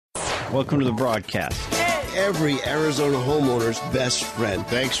Welcome to the broadcast. Every Arizona homeowner's best friend.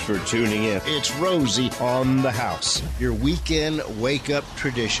 Thanks for tuning in. It's Rosie on the house. Your weekend wake-up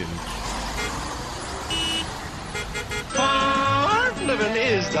tradition. Farm living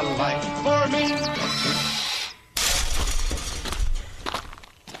is the life for me.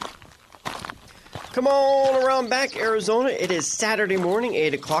 Come on around back, Arizona. It is Saturday morning,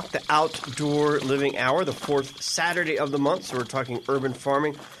 8 o'clock, the outdoor living hour, the fourth Saturday of the month. So we're talking urban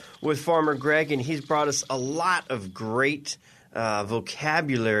farming with Farmer Greg, and he's brought us a lot of great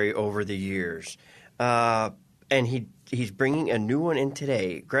vocabulary over the years. And he's bringing a new one in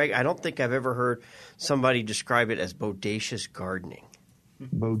today. Greg, I don't think I've ever heard somebody describe it as bodacious gardening.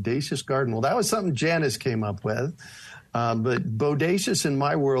 Bodacious garden. Well, that was something Janice came up with. But bodacious in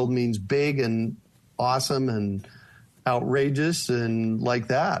my world means big and awesome and outrageous and like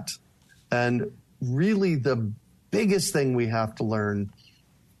that. And really the biggest thing we have to learn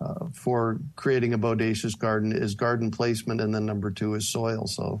for creating a bodacious garden is garden placement, and then number two is soil.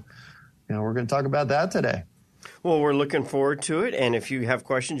 So, we're going to talk about that today. Well, we're looking forward to it, and if you have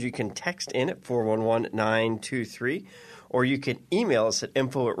questions, you can text in at 411-923, or you can email us at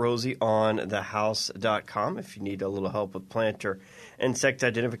info@rosieonthehouse.com. If you need a little help with plant or insect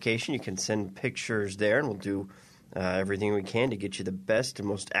identification, you can send pictures there, and we'll do everything we can to get you the best and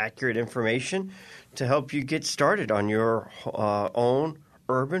most accurate information to help you get started on your own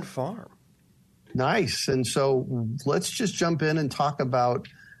urban farm. Nice. And so let's just jump in and talk about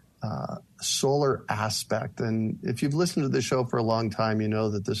solar aspect. And if you've listened to the show for a long time, you know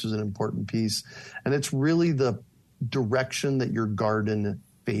that this is an important piece. And it's really the direction that your garden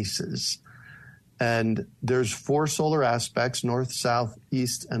faces. And there's 4 solar aspects: north, south,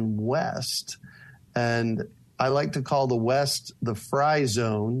 east, and west. And I like to call the west the fry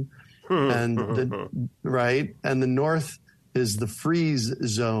zone, and right? And the north is the freeze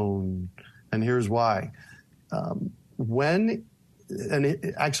zone. And here's why.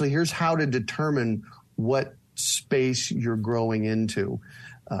 Here's how to determine what space you're growing into.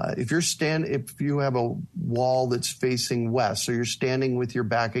 If you have a wall that's facing west, so you're standing with your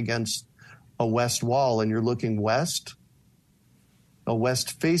back against a west wall and you're looking west, a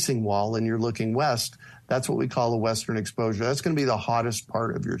west-facing wall and you're looking west, that's what we call a western exposure. That's going to be the hottest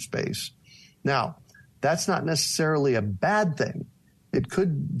part of your space. Now, that's not necessarily a bad thing. It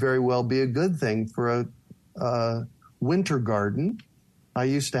could very well be a good thing for a winter garden. I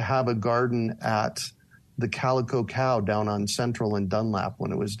used to have a garden at the Calico Cow down on Central and Dunlap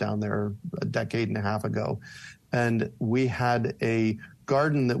when it was down there a decade and a half ago. And we had a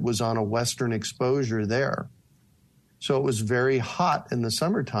garden that was on a western exposure there. So it was very hot in the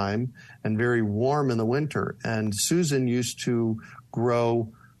summertime and very warm in the winter. And Susan used to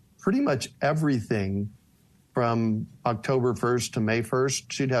grow pretty much everything from October 1st to May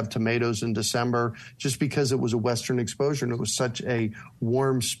 1st. She'd have tomatoes in December just because it was a western exposure and it was such a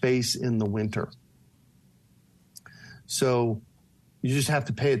warm space in the winter. So you just have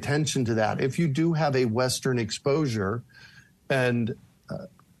to pay attention to that. If you do have a western exposure and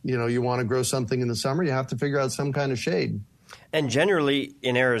you want to grow something in the summer, you have to figure out some kind of shade. And generally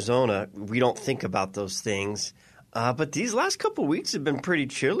in Arizona, we don't think about those things. But these last couple of weeks have been pretty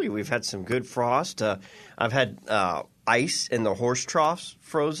chilly. We've had some good frost. I've had ice in the horse troughs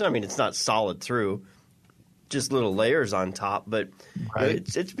frozen. I mean, it's not solid through, just little layers on top. But right.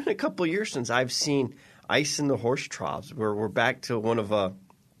 It's been a couple of years since I've seen ice in the horse troughs. We're back to one of a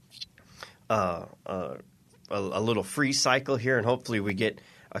little freeze cycle here, and hopefully we get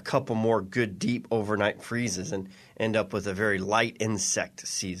a couple more good deep overnight freezes and end up with a very light insect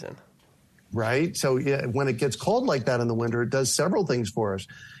season. Right. So when it gets cold like that in the winter, it does several things for us.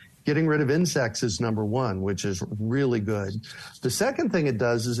 Getting rid of insects is number one, which is really good. The second thing it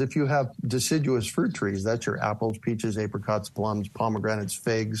does is if you have deciduous fruit trees, that's your apples, peaches, apricots, plums, pomegranates,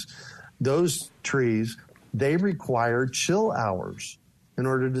 figs, those trees, they require chill hours in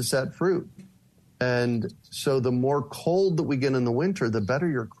order to set fruit. And so the more cold that we get in the winter, the better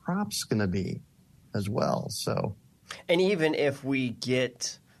your crop's going to be as well. So, and even if we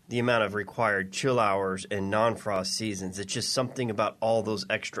get the amount of required chill hours in non-frost seasons, it's just something about all those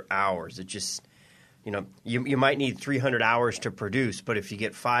extra hours. It just, you might need 300 hours to produce, but if you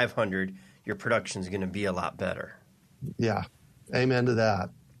get 500, your production is going to be a lot better. Yeah. Amen to that.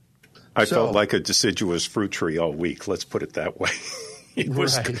 I felt like a deciduous fruit tree all week. Let's put it that way. It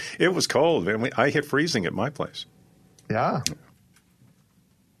was cold. I mean, I hit freezing at my place. Yeah.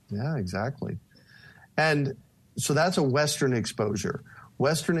 Yeah, exactly. And so that's a western exposure.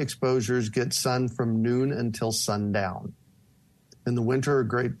 Western exposures get sun from noon until sundown. In the winter, a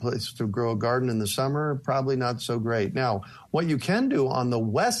great place to grow a garden. In the summer, probably not so great. Now, what you can do on the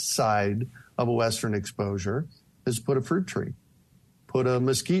west side of a western exposure is put a fruit tree, put a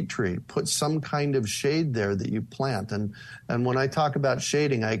mesquite tree, put some kind of shade there that you plant. And when I talk about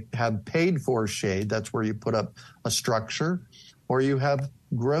shading, I have paid for shade. That's where you put up a structure, or you have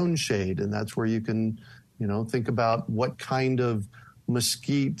grown shade. And that's where you can, think about what kind of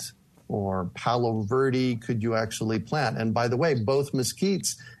mesquite or Palo Verde could you actually plant. And by the way, both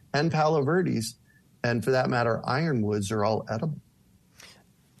mesquites and Palo Verdes, and for that matter, ironwoods, are all edible.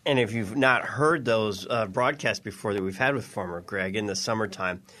 And if you've not heard those broadcasts before that we've had with Farmer Greg in the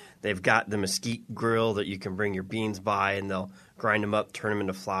summertime, they've got the mesquite grill that you can bring your beans by, and they'll grind them up, turn them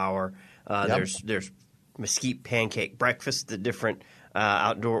into flour. There's mesquite pancake breakfast that different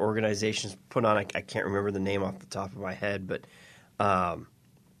outdoor organizations put on. I can't remember the name off the top of my head, but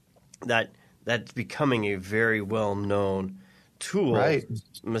that's becoming a very well-known tool, right.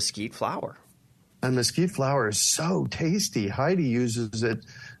 Mesquite flour. And mesquite flour is so tasty. Heidi uses it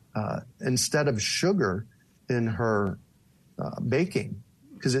instead of sugar in her baking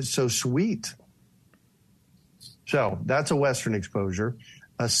because it's so sweet. So that's a western exposure.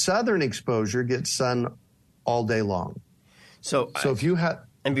 A southern exposure gets sun all day long. So if you have...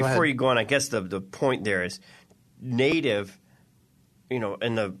 And before you go on, I guess the point there is native,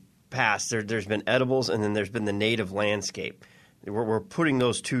 in the past there's been edibles and then there's been the native landscape. We're putting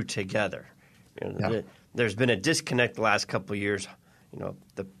those two together. There's been a disconnect the last couple of years.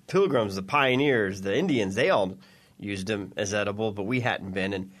 The Pilgrims, the pioneers, the Indians, they all used them as edible, but we hadn't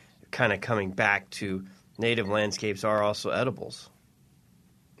been, and kind of coming back to native landscapes are also edibles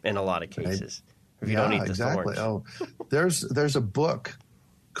in a lot of cases. If you don't eat the thorns. Oh, there's a book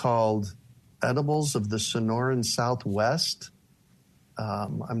called Edibles of the Sonoran Southwest.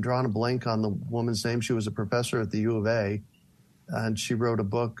 I'm drawing a blank on the woman's name. She was a professor at the U of A, and she wrote a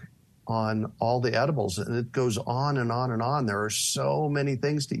book on all the edibles, and it goes on and on and on. There are so many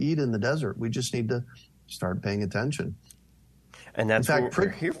things to eat in the desert. We just need to start paying attention. And that's what we're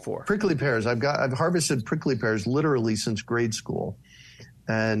here for. Prickly pears. I've harvested prickly pears literally since grade school.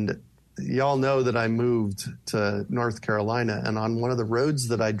 And y'all know that I moved to North Carolina, and on one of the roads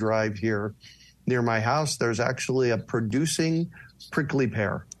that I drive here near my house, there's actually a producing prickly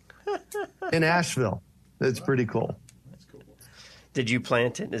pear in Asheville. It's pretty cool. Did you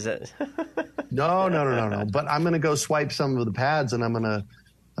plant it? Is that? No. But I'm going to go swipe some of the pads, and I'm going to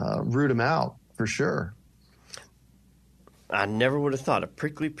root them out for sure. I never would have thought a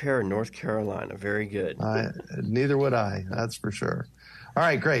prickly pear in North Carolina. Very good. Neither would I. That's for sure. All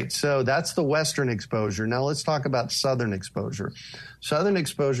right, great. So that's the western exposure. Now let's talk about southern exposure. Southern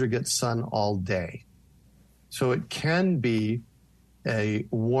exposure gets sun all day. So it can be a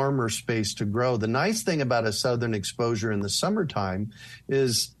warmer space to grow. The nice thing about a southern exposure in the summertime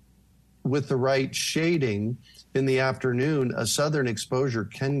is with the right shading in the afternoon, a southern exposure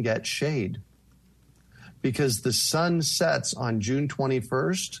can get shade because the sun sets on June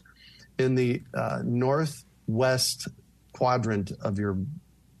 21st in the northwest quadrant of your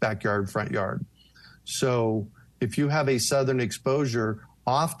backyard, front yard. So if you have a southern exposure,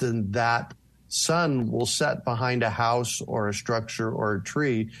 often that sun will set behind a house or a structure or a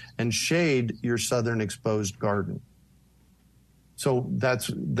tree and shade your southern exposed garden. So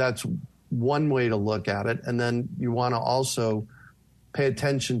that's one way to look at it. And then you want to also pay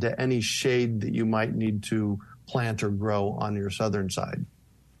attention to any shade that you might need to plant or grow on your southern side.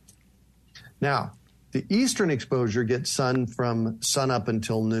 Now, the eastern exposure gets sun from sun up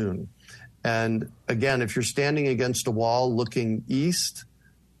until noon. And again, if you're standing against a wall looking east,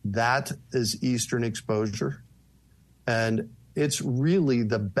 that is eastern exposure. And it's really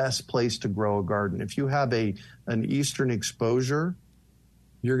the best place to grow a garden. If you have an eastern exposure,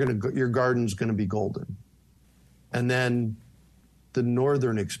 your garden's going to be golden. And then the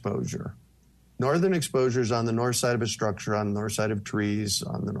northern exposure. Northern exposure is on the north side of a structure, on the north side of trees,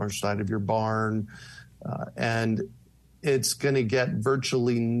 on the north side of your barn. And it's going to get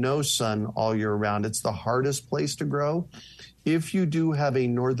virtually no sun all year round. It's the hardest place to grow. If you do have a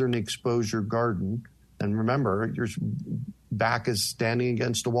northern exposure garden, and remember, your back is standing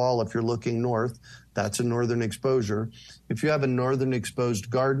against a wall. If you're looking north, that's a northern exposure. If you have a northern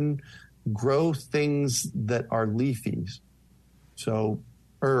exposed garden, grow things that are leafy. So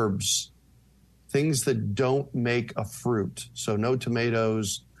herbs, things that don't make a fruit. So no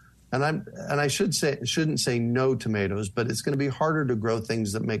tomatoes. And I shouldn't say no tomatoes, but it's going to be harder to grow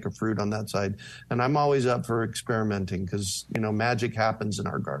things that make a fruit on that side. And I'm always up for experimenting because, magic happens in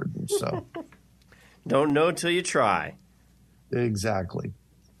our gardens. So don't know till you try. Exactly.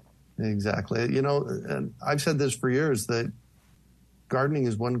 And I've said this for years that gardening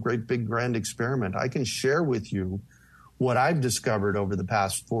is one great big grand experiment. I can share with you what I've discovered over the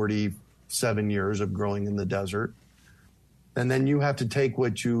past 47 years of growing in the desert. And then you have to take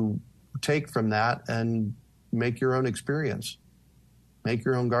what you take from that and make your own experience. Make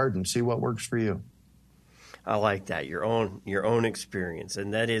your own garden. See what works for you. I like that, your own experience,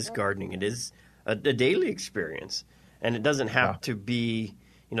 and that is gardening. It is a daily experience, and it doesn't have to be,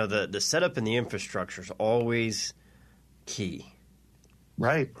 the setup and the infrastructure is always key.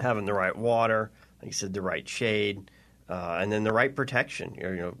 Right. Having the right water, like you said, the right shade, and then the right protection.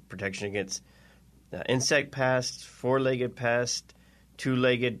 Protection against insect pests, four-legged pests,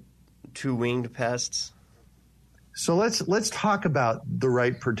 two-legged, two-winged pests. So let's talk about the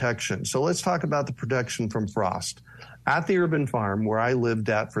right protection. So let's talk about the protection from frost. At the urban farm where I lived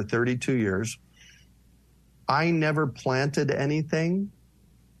at for 32 years, I never planted anything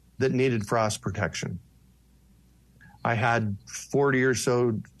that needed frost protection. I had 40 or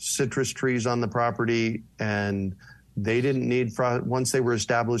so citrus trees on the property, and they didn't need frost. Once they were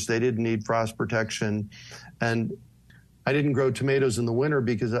established, they didn't need frost protection. And I didn't grow tomatoes in the winter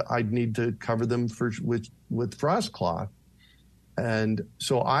because I'd need to cover them with frost cloth. And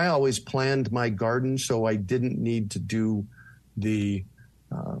so I always planned my garden so I didn't need to do the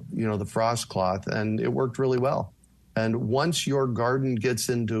frost cloth, and it worked really well. And once your garden gets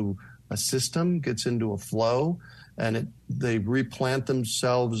into a system, gets into a flow, and they replant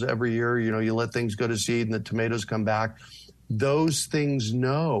themselves every year, you let things go to seed and the tomatoes come back, those things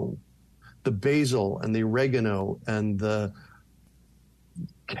know. The basil and the oregano and the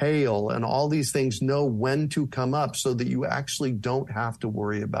kale and all these things know when to come up so that you actually don't have to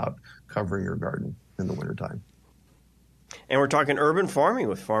worry about covering your garden in the wintertime. And we're talking urban farming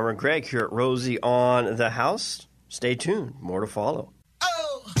with Farmer Greg here at Rosie on the House. Stay tuned. More to follow.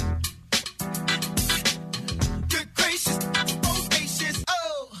 Oh, good gracious, bodacious,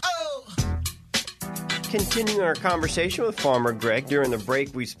 oh. Continuing our conversation with Farmer Greg. During the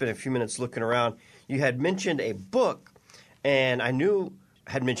break, we spent a few minutes looking around. You had mentioned a book, and I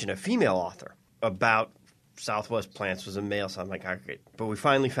had mentioned a female author about Southwest plants was a male, so I'm like, okay, but we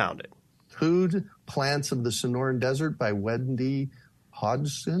finally found it. Food Plants of the Sonoran Desert by Wendy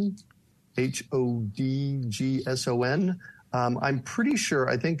Hodgson, Hodgson. I'm pretty sure,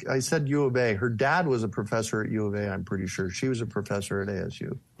 I think I said U of A. Her dad was a professor at U of A, I'm pretty sure. She was a professor at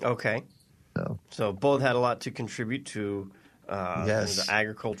ASU. Okay. So both had a lot to contribute to yes. the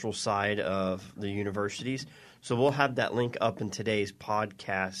agricultural side of the universities. So we'll have that link up in today's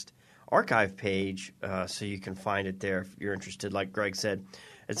podcast archive page so you can find it there if you're interested. Like Greg said,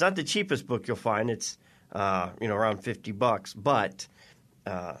 it's not the cheapest book you'll find. It's around $50, but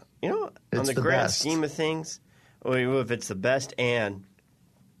on the grand best. scheme of things, if it's the best and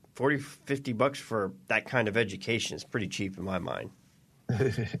 $40-50 for that kind of education is pretty cheap in my mind.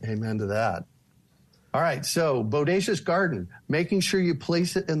 Amen to that. All right, so Bodacious Garden, making sure you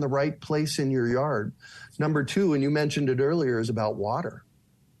place it in the right place in your yard. Number 2, and you mentioned it earlier, is about water.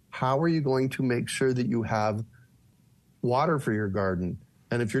 How are you going to make sure that you have water for your garden?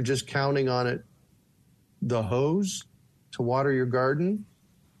 And if you're just counting on it, the hose to water your garden,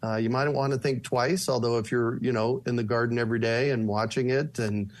 you might want to think twice, although if you're, in the garden every day and watching it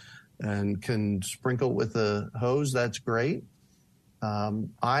and can sprinkle with a hose, that's great.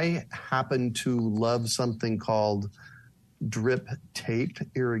 I happen to love something called drip tape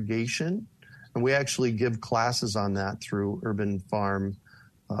irrigation, and we actually give classes on that through Urban Farm,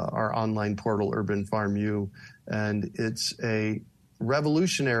 our online portal, Urban Farm U, and it's a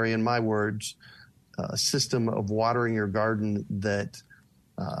revolutionary, in my words, system of watering your garden that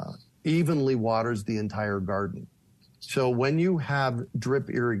evenly waters the entire garden. So when you have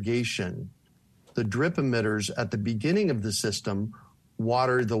drip irrigation, the drip emitters at the beginning of the system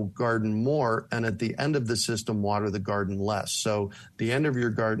water the garden more, and at the end of the system water the garden less. So the end of your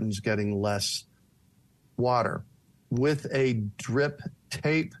garden's getting less water. With a drip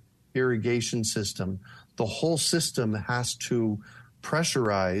tape irrigation system, the whole system has to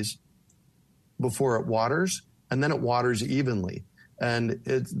pressurize before it waters, and then it waters evenly. And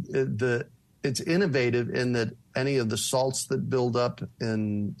it's innovative in that any of the salts that build up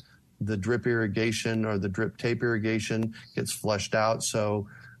in the drip irrigation or the drip tape irrigation gets flushed out. So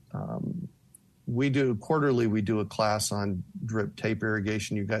we do a class on drip tape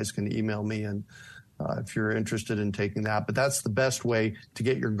irrigation. You guys can email me and if you're interested in taking that. But that's the best way to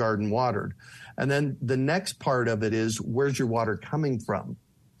get your garden watered. And then the next part of it is, where's your water coming from?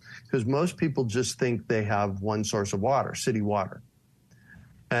 Because most people just think they have one source of water, city water.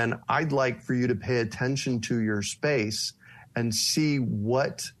 And I'd like for you to pay attention to your space and see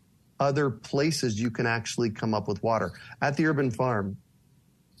what other places you can actually come up with water. At the urban farm,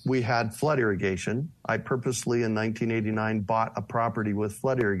 we had flood irrigation. I purposely in 1989 bought a property with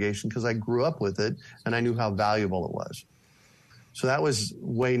flood irrigation because I grew up with it and I knew how valuable it was. So that was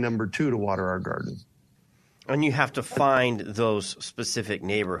way number 2 to water our garden. And you have to find those specific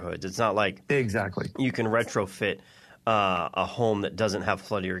neighborhoods. It's not like exactly you can retrofit a home that doesn't have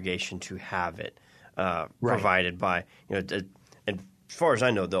flood irrigation to have it provided by, and as far as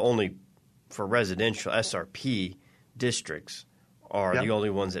I know, the only for residential SRP districts are the only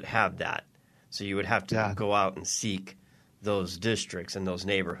ones that have that. So you would have to go out and seek those districts and those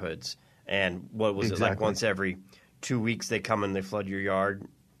neighborhoods. And what was it like once every 2 weeks they come and they flood your yard?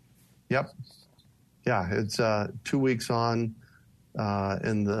 Yep. Yeah, it's 2 weeks on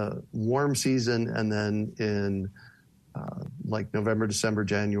in the warm season, and then in like November, December,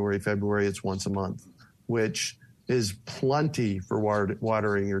 January, February, it's once a month, which is plenty for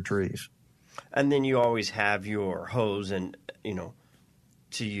watering your trees. And then you always have your hose and,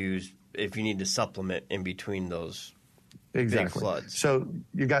 to use if you need to supplement in between those big floods. So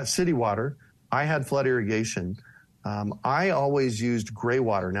you got city water. I had flood irrigation. I always used gray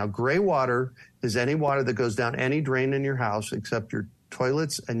water. Now, gray water is any water that goes down any drain in your house except your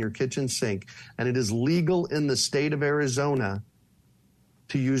toilets and your kitchen sink. And it is legal in the state of Arizona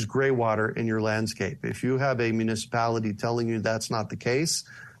to use gray water in your landscape. If you have a municipality telling you that's not the case,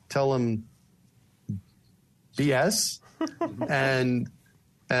 tell them BS and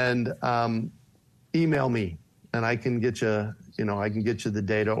email me and I can get you, I can get you the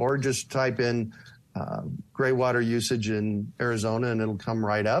data, or just type in gray water usage in Arizona and it'll come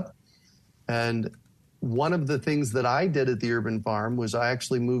right up. And one of the things that I did at the urban farm was I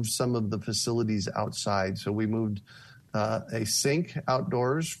actually moved some of the facilities outside. So we moved a sink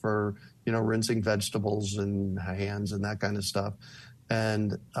outdoors for, rinsing vegetables and hands and that kind of stuff.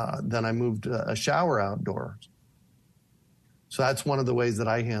 And then I moved a shower outdoors. So that's one of the ways that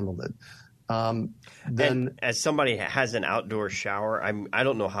I handled it. Then, as somebody who has an outdoor shower, I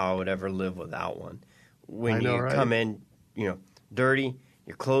don't know how I would ever live without one. When you come in, dirty,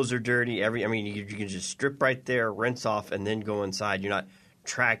 your clothes are dirty. You can just strip right there, rinse off, and then go inside. You're not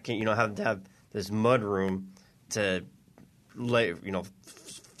tracking. You don't have to have this mud room to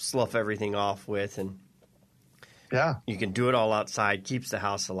slough everything off with, and you can do it all outside. Keeps the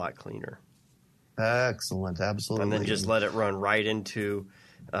house a lot cleaner. Excellent, absolutely. And then just let it run right into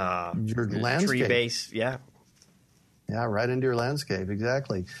your landscape. Tree base, Yeah, right into your landscape,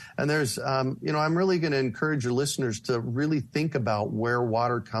 exactly. And there's, I'm really going to encourage your listeners to really think about where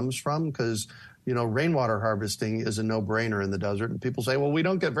water comes from, because, rainwater harvesting is a no-brainer in the desert. And people say, well, we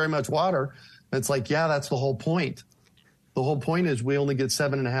don't get very much water. And it's like, yeah, that's the whole point. The whole point is we only get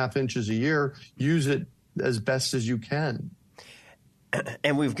 7.5 inches a year. Use it as best as you can.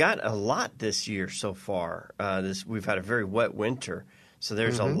 And we've got a lot this year so far. We've had a very wet winter, so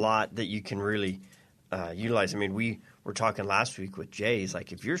there's a lot that you can really utilize. We were talking last week with Jay. He's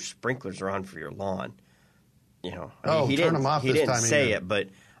like, if your sprinklers are on for your lawn, he turn them off. He didn't say it, but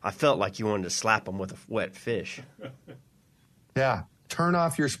I felt like you wanted to slap them with a wet fish. Yeah, turn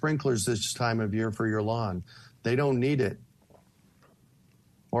off your sprinklers this time of year for your lawn. They don't need it,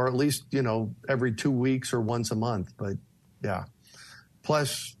 or at least every 2 weeks or once a month. But yeah.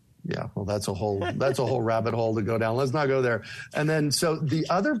 Plus, that's a whole rabbit hole to go down. Let's not go there. And then, so the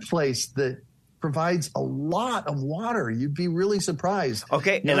other place that provides a lot of water, you'd be really surprised.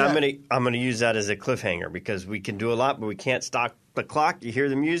 Okay, I'm gonna use that as a cliffhanger, because we can do a lot, but we can't stop the clock. You hear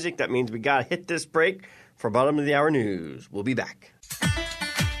the music? That means we gotta hit this break for bottom of the hour news. We'll be back.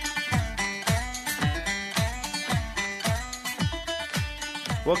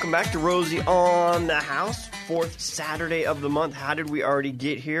 Welcome back to Rosie on the House. Fourth Saturday of the month. How did we already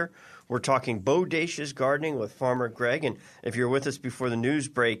get here? We're talking Bodacious gardening with Farmer Greg. And if you're with us before the news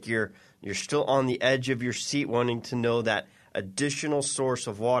break, you're still on the edge of your seat wanting to know that additional source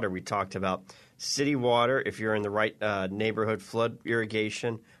of water we talked about. City water, if you're in the right neighborhood, flood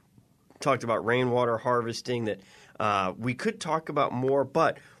irrigation. Talked about rainwater harvesting that we could talk about more,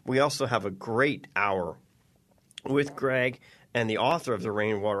 but we also have a great hour with Greg and the author of the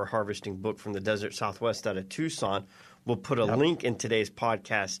rainwater harvesting book from the desert Southwest out of Tucson. We'll put a link in today's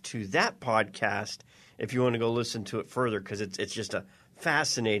podcast to that podcast if you want to go listen to it further, because it's just a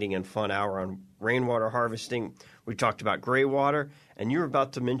fascinating and fun hour on rainwater harvesting. We talked about gray water, and you were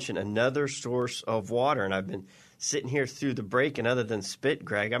about to mention another source of water, and I've been sitting here through the break, and other than spit,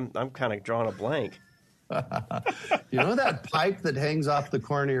 Greg, I'm kind of drawing a blank. That pipe that hangs off the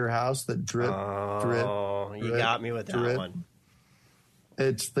corner of your house that drip? You got me with that one.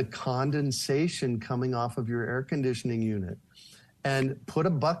 It's the condensation coming off of your air conditioning unit. and put a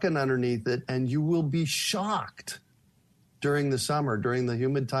bucket underneath it, and you will be shocked during the summer, during the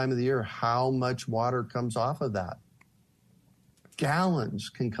humid time of the year, how much water comes off of that. Gallons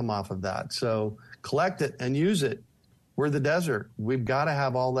can come off of that. So collect it and use it. We're the desert. We've got to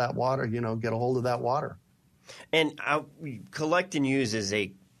have all that water, get a hold of that water. And collect and use is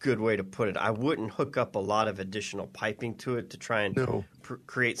a good way to put it. I wouldn't hook up a lot of additional piping to it to try and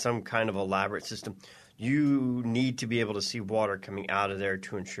create some kind of elaborate system. You need to be able to see water coming out of there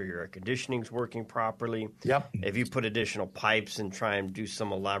to ensure your air conditioning is working properly. Yep. If you put additional pipes and try and do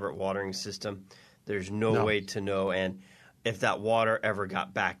some elaborate watering system, there's no way to know. And if that water ever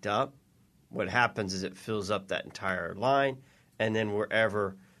got backed up, what happens is it fills up that entire line, and then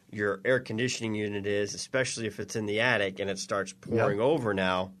wherever your air conditioning unit is, especially if it's in the attic and it starts pouring over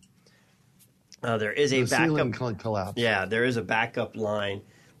now, there is a backup. Ceiling collapse. Yeah, there is a backup line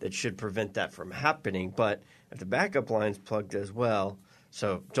that should prevent that from happening. But if the backup line's plugged as well,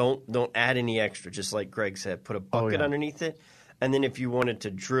 so don't add any extra. Just like Greg said, put a bucket underneath it, and then if you wanted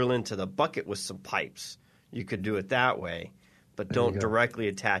to drill into the bucket with some pipes, you could do it that way. But don't directly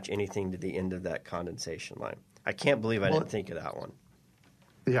attach anything to the end of that condensation line. I can't believe I didn't think of that one.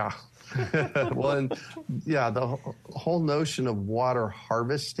 Yeah. The whole notion of water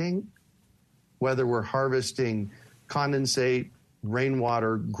harvesting, whether we're harvesting condensate,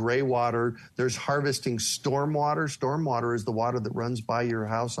 rainwater, gray water, there's harvesting stormwater. Stormwater is the water that runs by your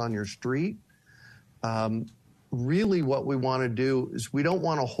house on your street. Really what we want to do is we don't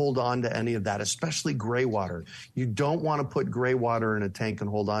want to hold on to any of that, especially gray water. You don't want to put gray water in a tank and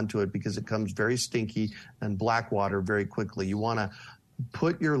hold on to it because it comes very stinky, and black water very quickly. You want to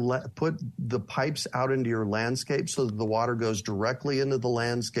put the pipes out into your landscape so that the water goes directly into the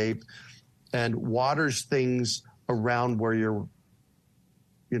landscape and waters things around where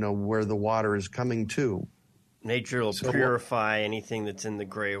where the water is coming to. Nature will purify anything that's in the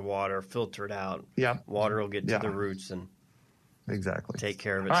gray water, filter it out. Yeah. Water will get to the roots and take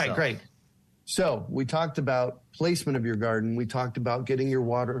care of itself. All right, great. So we talked about placement of your garden. We talked about getting your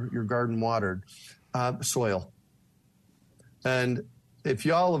garden watered. Soil. And if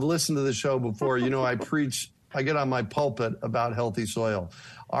y'all have listened to the show before, I get on my pulpit about healthy soil.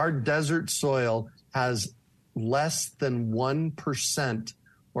 Our desert soil has less than 1%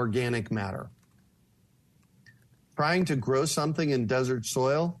 organic matter. Trying to grow something in desert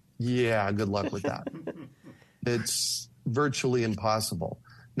soil, good luck with that. It's virtually impossible.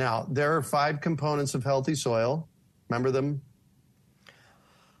 Now, there are 5 components of healthy soil. Remember them?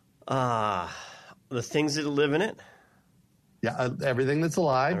 The things that live in it? Yeah, everything that's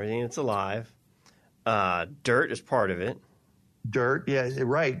alive. Everything that's alive. Dirt is part of it. Dirt, yeah,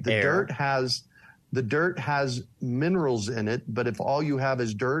 right. The dirt has minerals in it, but if all you have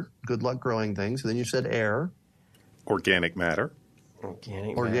is dirt, good luck growing things. Then you said air. Organic matter.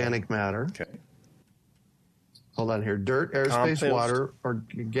 Organic matter. Okay. Hold on here. Dirt, airspace, water,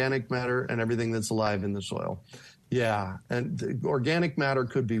 organic matter, and everything that's alive in the soil. Yeah. And the organic matter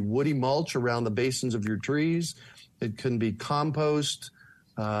could be woody mulch around the basins of your trees. It can be compost.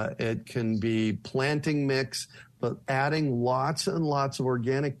 It can be planting mix. But adding lots and lots of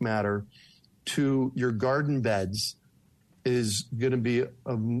organic matter to your garden beds is going to be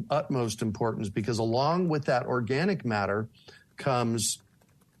of utmost importance, because along with that organic matter comes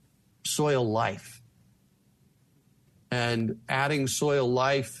soil life. And adding soil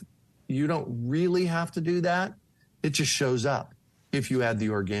life, you don't really have to do that. It just shows up if you add the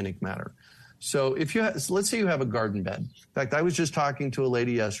organic matter. So let's say you have a garden bed. In fact, I was just talking to a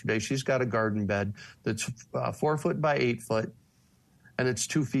lady yesterday. She's got a garden bed that's 4 foot by 8 foot, and it's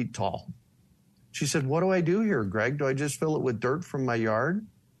 2 feet tall. She said, "What do I do here, Greg? Do I just fill it with dirt from my yard?"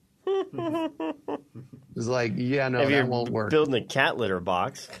 It's like, that won't work. Building a cat litter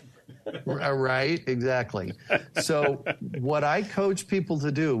box. Right, exactly. So what I coach people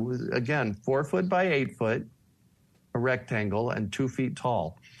to do is, again, 4 foot by 8 foot, a rectangle, and 2 feet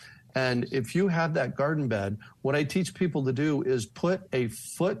tall. And if you have that garden bed, what I teach people to do is put a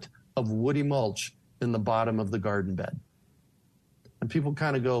foot of woody mulch in the bottom of the garden bed. And people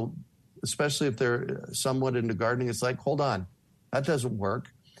kind of go, especially if they're somewhat into gardening, it's like, hold on, that doesn't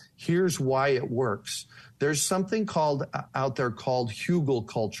work. Here's why it works. There's something out there called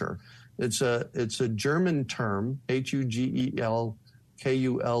hugelkultur. It's a German term,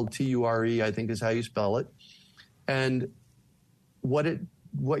 Hugelkulture, I think is how you spell it. And what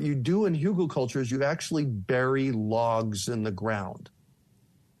you do in hugelkultur is you actually bury logs in the ground.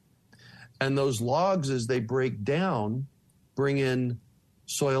 And those logs, as they break down, bring in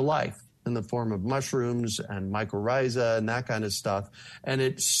soil life. in the form of mushrooms and mycorrhiza and that kind of stuff. And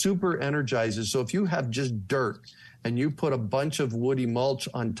it super energizes. So if you have just dirt and you put a bunch of woody mulch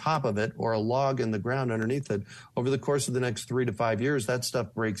on top of it or a log in the ground underneath it, over the course of the next 3 to 5 years, that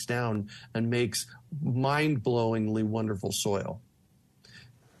stuff breaks down and makes mind-blowingly wonderful soil.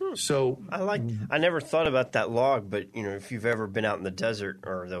 So I never thought about that log, but if you've ever been out in the desert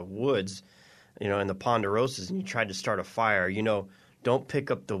or the woods, in the ponderosas and you tried to start a fire, don't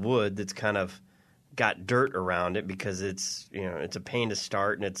pick up the wood that's kind of got dirt around it because it's a pain to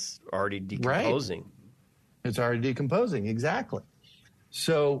start and it's already decomposing. Right. It's already decomposing, exactly.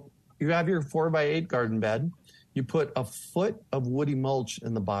 So you have your 4x8 garden bed. You put a foot of woody mulch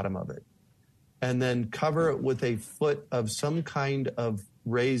in the bottom of it, and then cover it with a foot of some kind of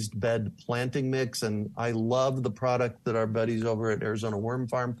raised bed planting mix. And I love the product that our buddies over at Arizona Worm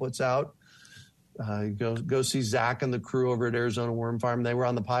Farm puts out. Go see Zach and the crew over at Arizona Worm Farm. They were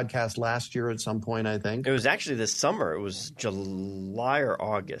on the podcast last year at some point, I think. It was actually this summer. It was July or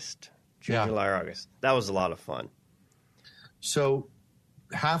August. July or August. That was a lot of fun. So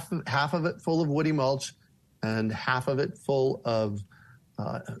half of it full of woody mulch and half of it full of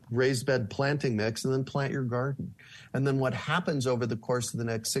raised bed planting mix, and then plant your garden. And then what happens over the course of the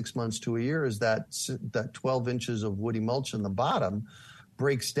next 6 months to a year is that 12 inches of woody mulch in the bottom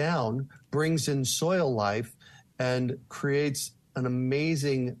breaks down, brings in soil life, and creates an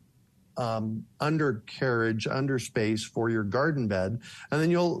amazing underspace for your garden bed. And then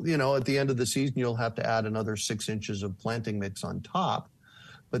you'll, at the end of the season, you'll have to add another 6 inches of planting mix on top.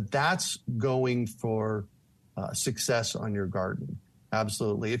 But that's going for success on your garden.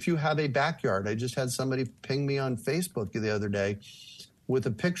 Absolutely. If you have a backyard, I just had somebody ping me on Facebook the other day with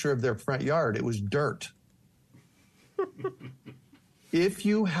a picture of their front yard. It was dirt. If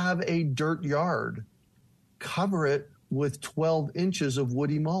you have a dirt yard, cover it with 12 inches of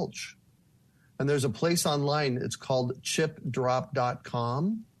woody mulch. And there's a place online, it's called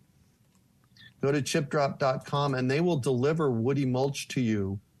chipdrop.com. Go to chipdrop.com and they will deliver woody mulch to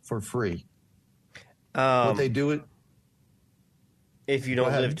you for free. What they do it. If you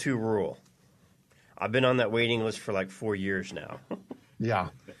don't live too rural. I've been on that waiting list for like 4 years now. Yeah.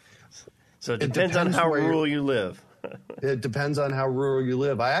 So it depends on how rural you live. It depends on how rural you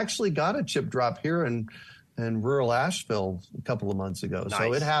live. I actually got a chip drop here in rural Asheville a couple of months ago. Nice.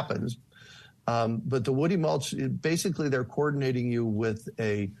 So it happens. But the woody mulch, basically they're coordinating you with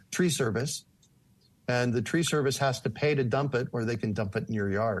a tree service, and the tree service has to pay to dump it, or they can dump it in your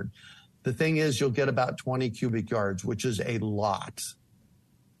yard. The thing is, you'll get about 20 cubic yards, which is a lot.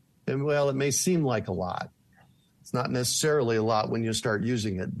 And well, it may seem like a lot. It's not necessarily a lot when you start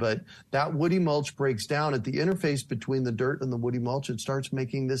using it, but that woody mulch breaks down at the interface between the dirt and the woody mulch. It starts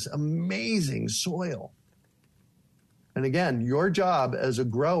making this amazing soil. And again, your job as a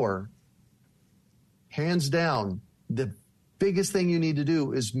grower, hands down, the biggest thing you need to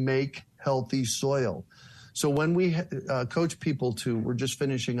do is make healthy soil. So when we coach people we're just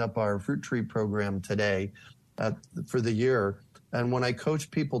finishing up our fruit tree program today for the year. And when I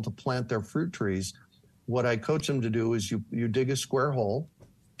coach people to plant their fruit trees, what I coach them to do is you dig a square hole,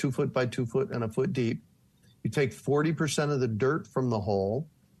 2 foot by 2 foot and a foot deep. You take 40% of the dirt from the hole,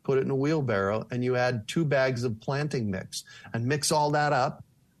 put it in a wheelbarrow, and you add 2 bags of planting mix and mix all that up.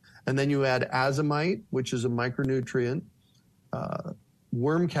 And then you add azomite, which is a micronutrient,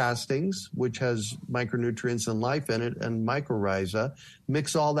 worm castings, which has micronutrients and life in it, and mycorrhiza.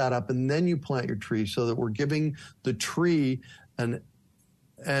 Mix all that up, and then you plant your tree so that we're giving the tree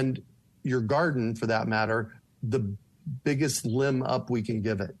and your garden, for that matter, the biggest limb up we can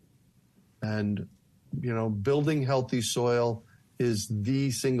give it. And, building healthy soil is the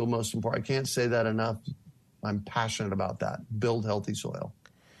single most important. I can't say that enough. I'm passionate about that. Build healthy soil.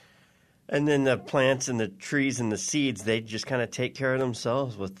 And then the plants and the trees and the seeds, they just kind of take care of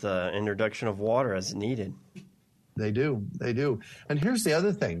themselves with the introduction of water as needed. They do. They do. And here's the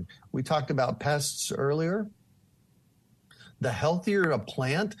other thing. We talked about pests earlier. The healthier a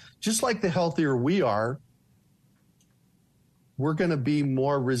plant, just like the healthier we are, we're going to be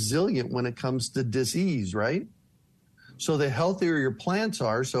more resilient when it comes to disease, right? So the healthier your plants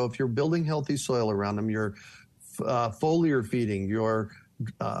are, so if you're building healthy soil around them, you're foliar feeding, you're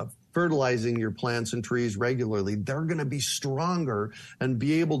fertilizing your plants and trees regularly, they're going to be stronger and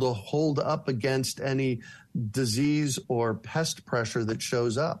be able to hold up against any disease or pest pressure that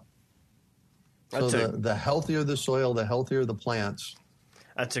shows up. So the healthier the soil, the healthier the plants.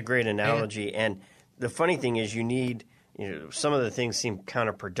 That's a great analogy. And the funny thing is you need, some of the things seem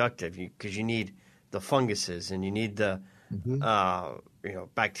counterproductive because you need the funguses and you need the,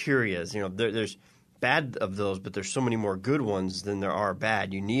 bacterias. There's bad of those, but there's so many more good ones than there are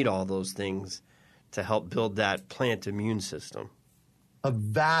bad. You need all those things to help build that plant immune system. A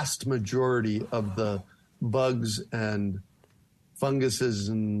vast majority of the bugs and funguses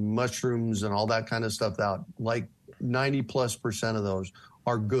and mushrooms and all that kind of stuff out, like 90+% of those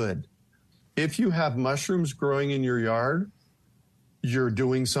are good. If you have mushrooms growing in your yard, you're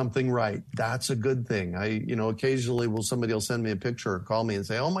doing something right. That's a good thing. Occasionally somebody will send me a picture or call me and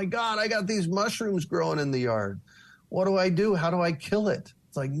say, "Oh my God, I got these mushrooms growing in the yard. What do I do? How do I kill it?"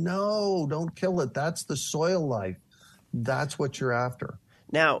 It's like, no, don't kill it. That's the soil life. That's what you're after.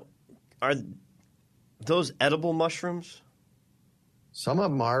 Now, are those edible mushrooms? Some of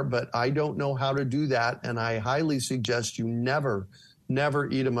them are, but I don't know how to do that. And I highly suggest you never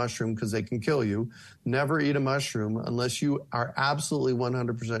eat a mushroom because they can kill you. Never eat a mushroom unless you are absolutely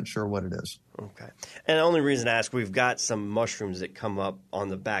 100% sure what it is. Okay. And the only reason I ask, we've got some mushrooms that come up on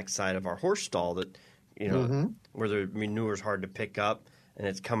the backside of our horse stall that, where the manure is hard to pick up and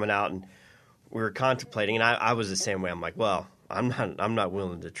it's coming out. And we were contemplating, and I was the same way. I'm like, well, I'm not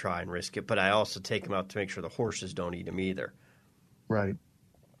willing to try and risk it, but I also take them out to make sure the horses don't eat them either. Right.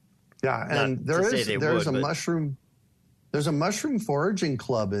 Yeah, and there's a mushroom. There's a mushroom foraging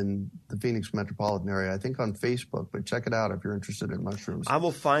club in the Phoenix metropolitan area, I think on Facebook, but check it out if you're interested in mushrooms. I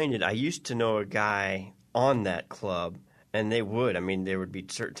will find it. I used to know a guy on that club, and they would. I mean, there would be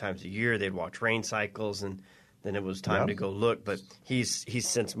certain times a year they'd watch rain cycles, and then it was time to go look. But he's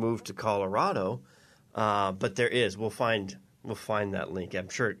since moved to Colorado. But there is. We'll find that link. I'm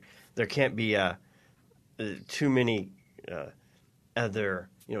sure there can't be too many other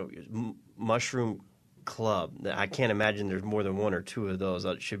mushroom club. I can't imagine there's more than one or two of those.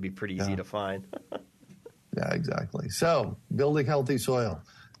 It should be pretty easy to find. Yeah, exactly. So, building healthy soil.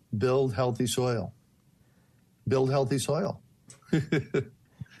 Build healthy soil. Build healthy soil.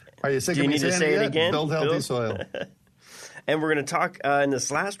 Are you sick Do of you me need to saying say it yet? again? Build healthy soil. And we're going to talk in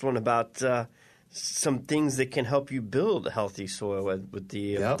this last one about some things that can help you build healthy soil with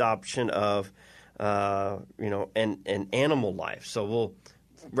the adoption of, and animal life. So we'll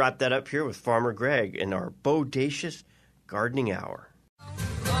wrap that up here with Farmer Greg in our Bodacious Gardening Hour.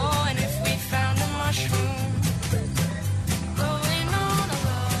 Oh, and if we found a mushroom growing on a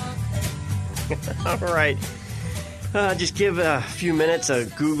log. All right. Just give a few minutes a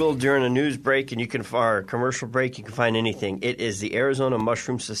Google during a news break, and or a commercial break. You can find anything. It is the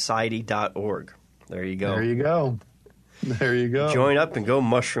ArizonaMushroomSociety.org. There you go. There you go. There you go. Join up and go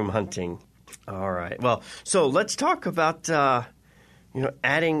mushroom hunting. All right. Well, so let's talk about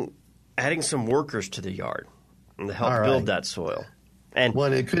adding some workers to the yard and to help build that soil. And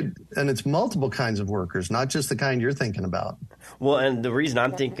it's multiple kinds of workers, not just the kind you're thinking about. Well, and the reason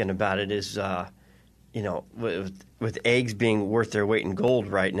I'm thinking about it is, with eggs being worth their weight in gold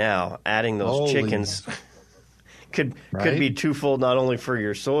right now, adding those chickens could be twofold, not only for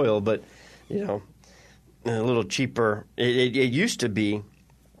your soil, but a little cheaper. It used to be,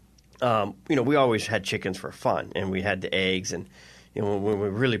 we always had chickens for fun, and we had the eggs, and when we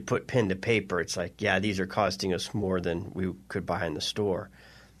really put pen to paper, it's like, these are costing us more than we could buy in the store.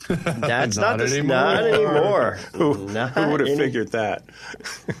 That's not anymore. Who would have figured that?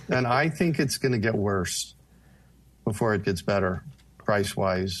 And I think it's going to get worse before it gets better,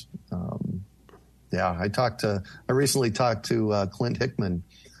 price-wise. I recently talked to Clint Hickman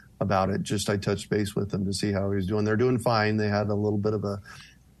about it. I touched base with him to see how he was doing. They're doing fine. They had a little bit of a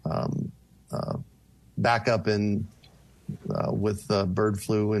backup with bird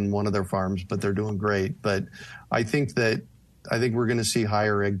flu in one of their farms, but they're doing great. But I think we're going to see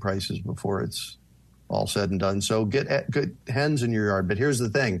higher egg prices before it's all said and done. So get good hens in your yard. But here's the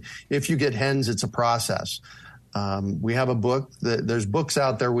thing. If you get hens, it's a process. We have a book. There's books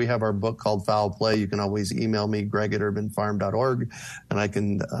out there. We have our book called Foul Play. You can always email me, greg@urbanfarm.org, and I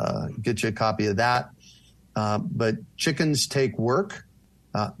can get you a copy of that. But chickens take work,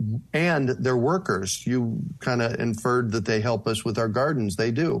 and they're workers. You kind of inferred that they help us with our gardens.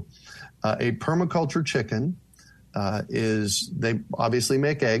 They do. A permaculture chicken they obviously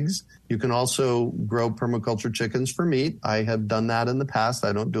make eggs. You can also grow permaculture chickens for meat. I have done that in the past.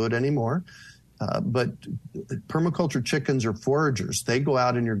 I don't do it anymore. But permaculture chickens are foragers. They go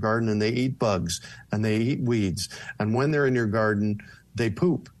out in your garden and they eat bugs and they eat weeds. And when they're in your garden, they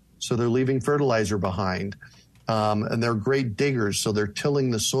poop. So they're leaving fertilizer behind. And they're great diggers. So they're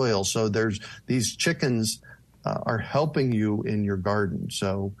tilling the soil. So these chickens are helping you in your garden.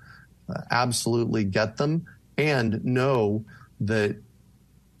 So absolutely get them. And know that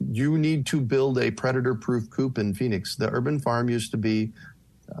you need to build a predator-proof coop in Phoenix. The urban farm used to be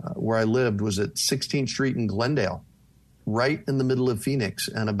where I lived was at 16th Street in Glendale. right in the middle of Phoenix.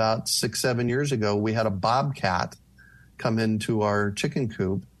 And about 6-7 years ago, we had a bobcat come into our chicken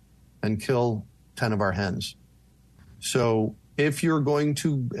coop and kill 10 of our hens. So if you're going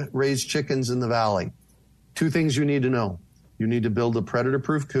to raise chickens in the valley, 2 things you need to know. You need to build a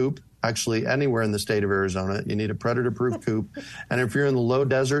predator-proof coop. Actually, anywhere in the state of Arizona, you need a predator-proof coop. And if you're in the low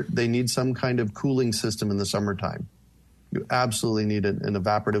desert, they need some kind of cooling system in the summertime. You absolutely need an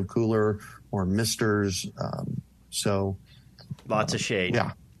evaporative cooler or misters. Lots of shade.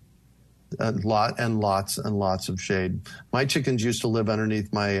 Yeah. Lots and lots of shade. My chickens used to live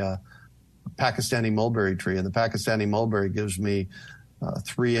underneath my Pakistani mulberry tree, and the Pakistani mulberry gives me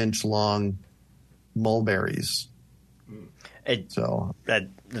 3-inch long mulberries. It's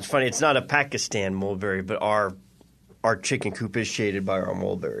funny. It's not a Pakistan mulberry, but our chicken coop is shaded by our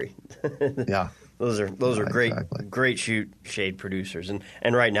mulberry. Yeah, those are great, exactly. Great shade producers.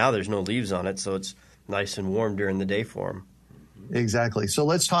 And right now there's no leaves on it, so it's nice and warm during the day for them. Exactly. So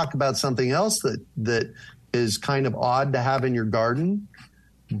let's talk about something else that is kind of odd to have in your garden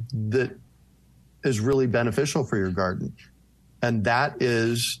that is really beneficial for your garden, and that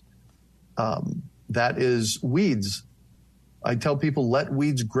is weeds. I tell people, let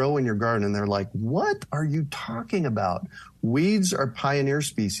weeds grow in your garden, and they're like, what are you talking about? Weeds are pioneer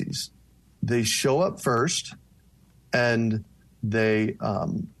species. They show up first, and they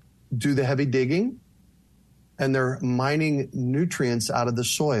do the heavy digging, and they're mining nutrients out of the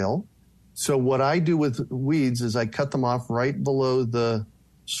soil. So what I do with weeds is I cut them off right below the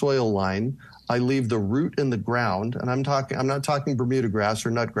soil line. I leave the root in the ground, and I'm not talking Bermuda grass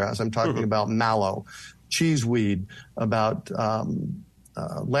or nut grass. I'm talking about mallow, cheeseweed, about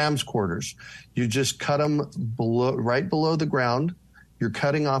lamb's quarters. You just cut them right below the ground. You're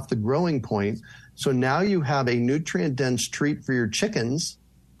cutting off the growing point. So now you have a nutrient-dense treat for your chickens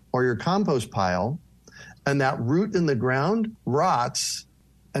or your compost pile, and that root in the ground rots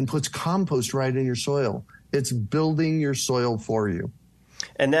and puts compost right in your soil. It's building your soil for you.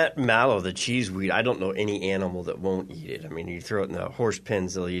 And that mallow, the cheeseweed, I don't know any animal that won't eat it. I mean, you throw it in the horse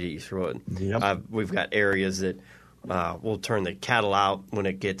pens, they'll eat it. You throw it. Yep. We've got areas that we'll turn the cattle out when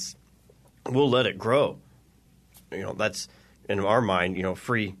it gets. We'll let it grow. That's in our mind.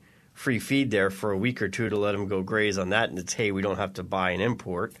 Free feed there for a week or two to let them go graze on that, and it's hay. We don't have to buy and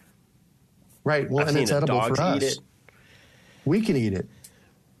import. Right. Well, and it's edible for us. We can eat it.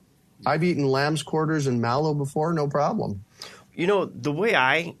 I've eaten lamb's quarters and mallow before, no problem. The way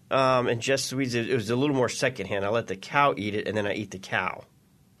I ingest weeds, it was a little more secondhand. I let the cow eat it, and then I eat the cow.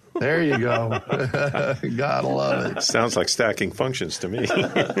 There you go. Gotta love it. Sounds like stacking functions to me.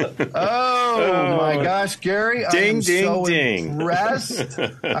 Oh, my gosh, Gary. Ding, ding. Impressed.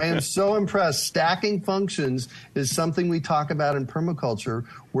 I am so impressed. Stacking functions is something we talk about in permaculture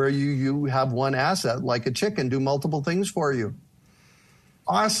where you have one asset, like a chicken, do multiple things for you.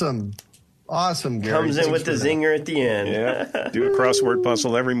 Awesome, Gary. Comes in with the zinger at the end. Yeah, do a crossword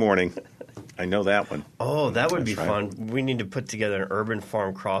puzzle every morning. I know that one. Oh, that would be right. fun. We need to put together an urban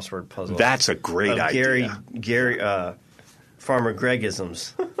farm crossword puzzle. That's a great idea. Gary, Farmer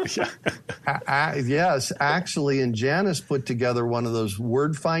Gregisms. Yes, actually, and Janice put together one of those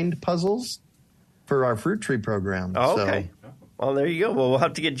word find puzzles for our fruit tree program. Oh, okay. Well, there you go. Well, we'll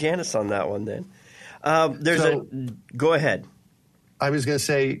have to get Janice on that one then. Go ahead. I was going to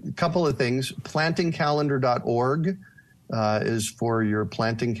say a couple of things. Plantingcalendar.org is for your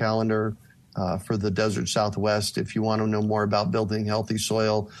planting calendar for the desert Southwest. If you want to know more about building healthy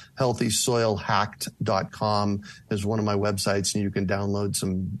soil, healthysoilhacked.com is one of my websites, and you can download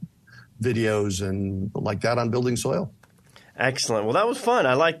some videos and like that on building soil. Excellent. Well, that was fun.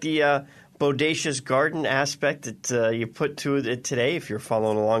 I like the Bodacious garden aspect that you put to it today if you're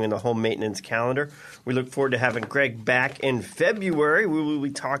following along in the home maintenance calendar. We look forward to having Greg back in February. We will be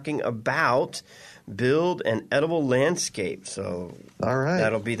talking about build an edible landscape. So all right.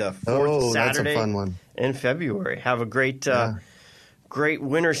 That'll be the fourth Saturday that's a fun one. In February. Have a great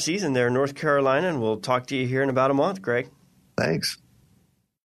winter season there in North Carolina, and we'll talk to you here in about a month, Greg. Thanks.